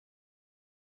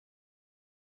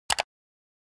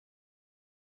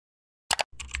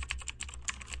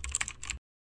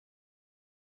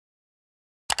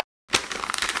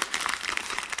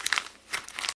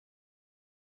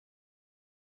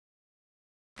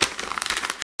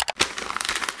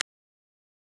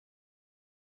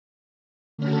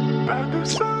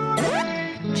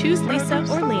Choose Lisa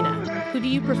or Lena. Who do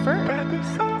you prefer?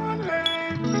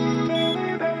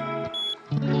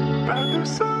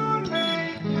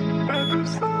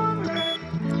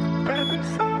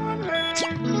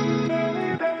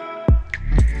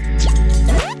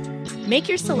 Make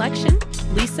your selection,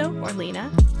 Lisa or Lena.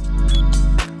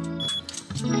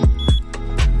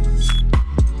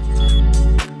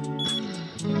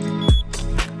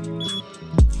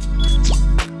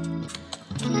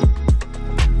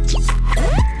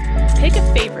 Pick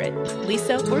a favorite,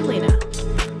 Lisa or Lena.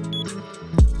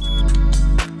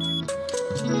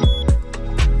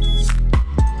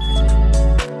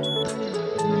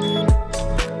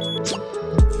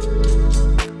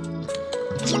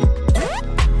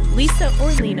 Lisa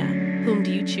or Lena, whom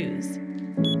do you choose?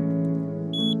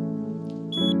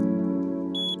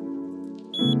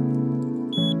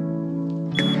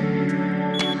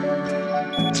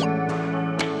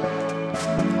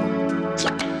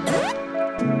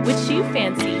 Which do you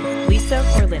fancy, Lisa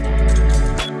or Lena?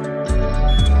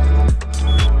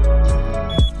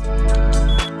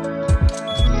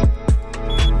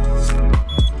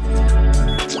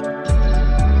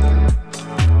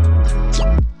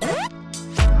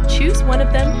 Choose one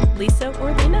of them, Lisa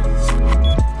or Lena.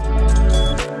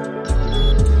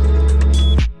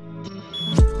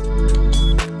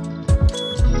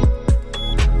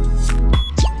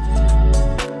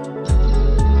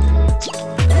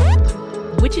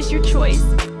 Which is your choice,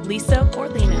 Lisa or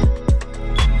Lena?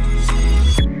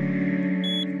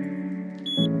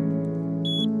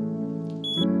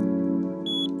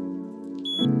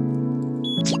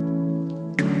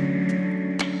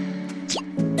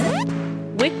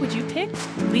 Which would you pick,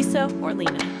 Lisa or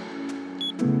Lena?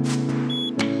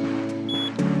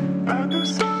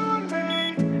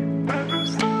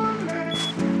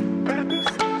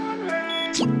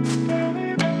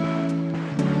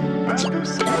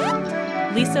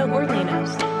 Lisa or Lena,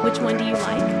 which one do you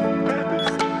like?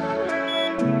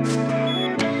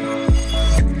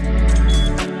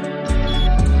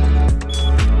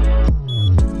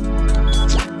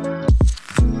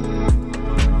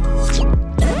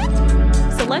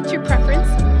 Select your preference,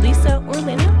 Lisa or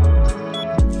Lena.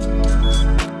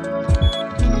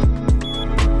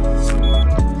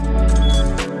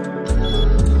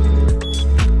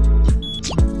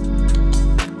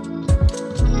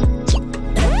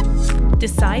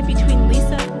 Decide between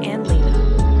Lisa and Lena.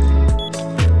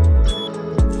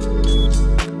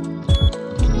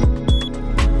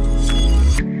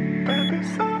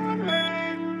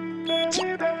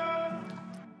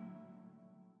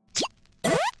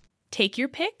 Take your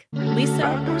pick,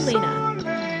 Lisa or Lena.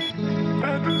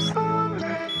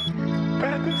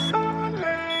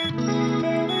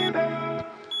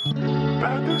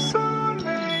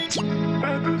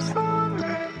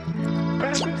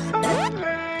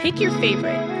 Pick your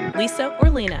favorite, Lisa or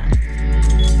Lena.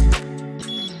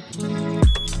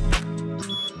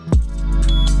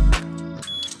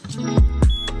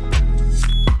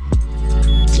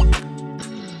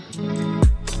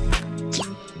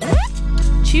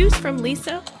 Choose from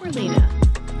Lisa or Lena.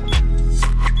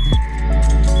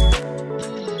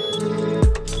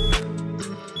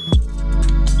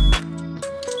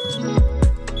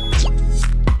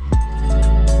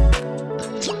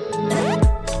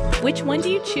 Which one do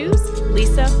you choose,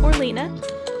 Lisa or Lena?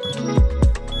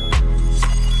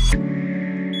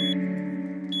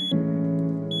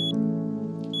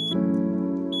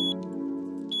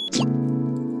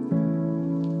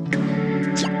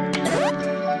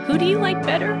 Who do you like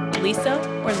better, Lisa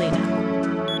or Lena?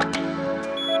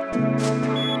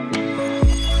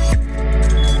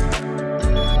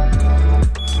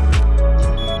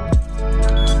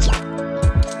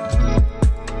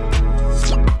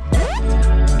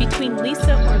 Between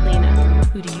Lisa or Lena,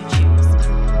 who do you choose?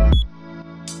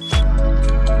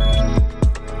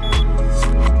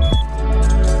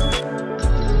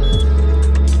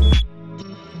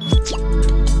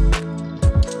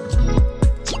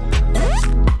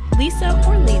 Lisa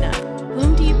or Lena,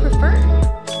 whom do you prefer?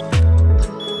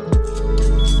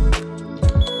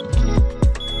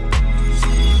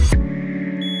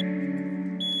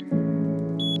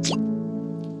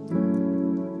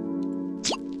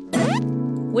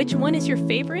 Which one is your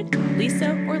favorite,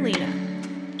 Lisa or Lena?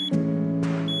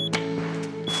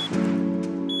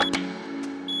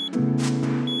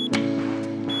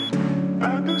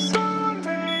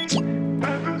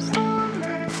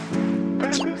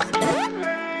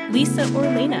 Lisa or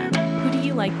Lena, who do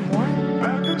you like more?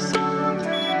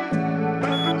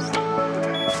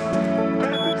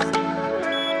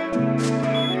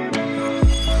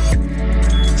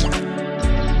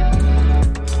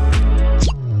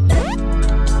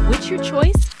 Which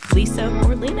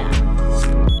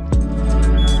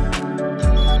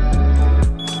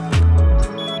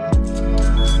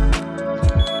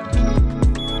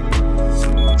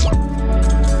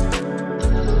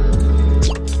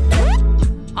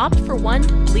for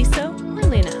 1, Lisa or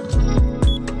Lena?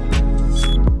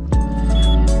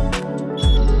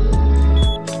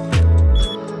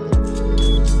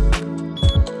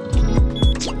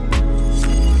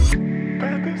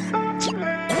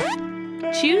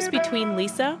 Choose between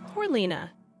Lisa or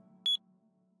Lena.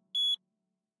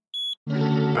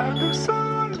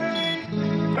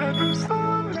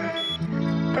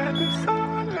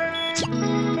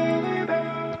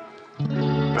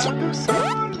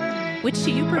 Which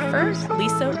do you prefer,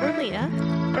 Lisa or Lena?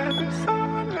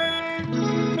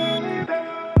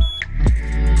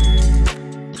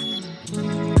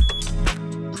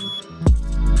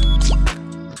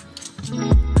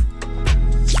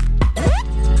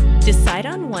 Decide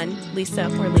on 1, Lisa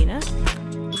or Lena.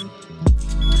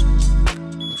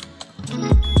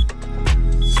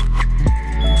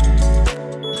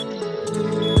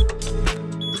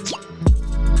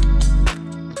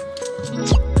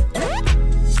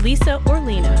 Lisa or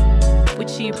Lena,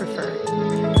 which do you prefer?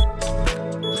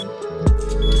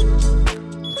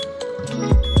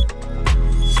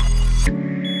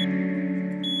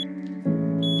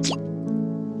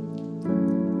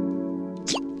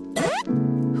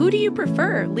 Who do you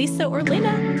prefer, Lisa or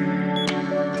Lena?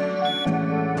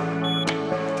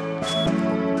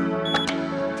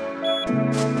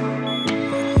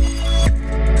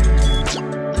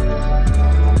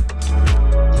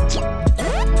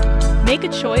 Make a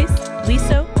choice,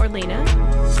 Lisa or Lena.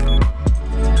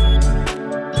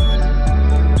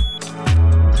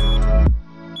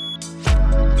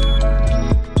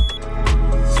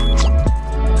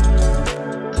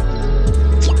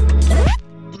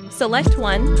 Select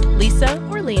 1, Lisa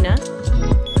or Lena.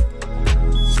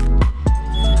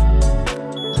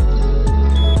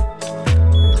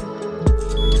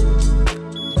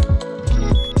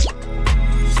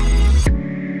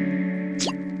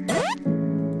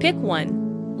 Pick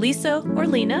 1, Lisa or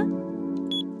Lena.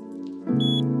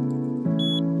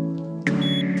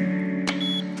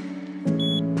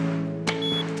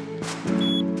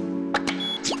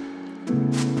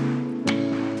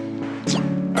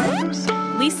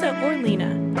 Lisa or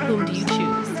Lena, whom do you choose?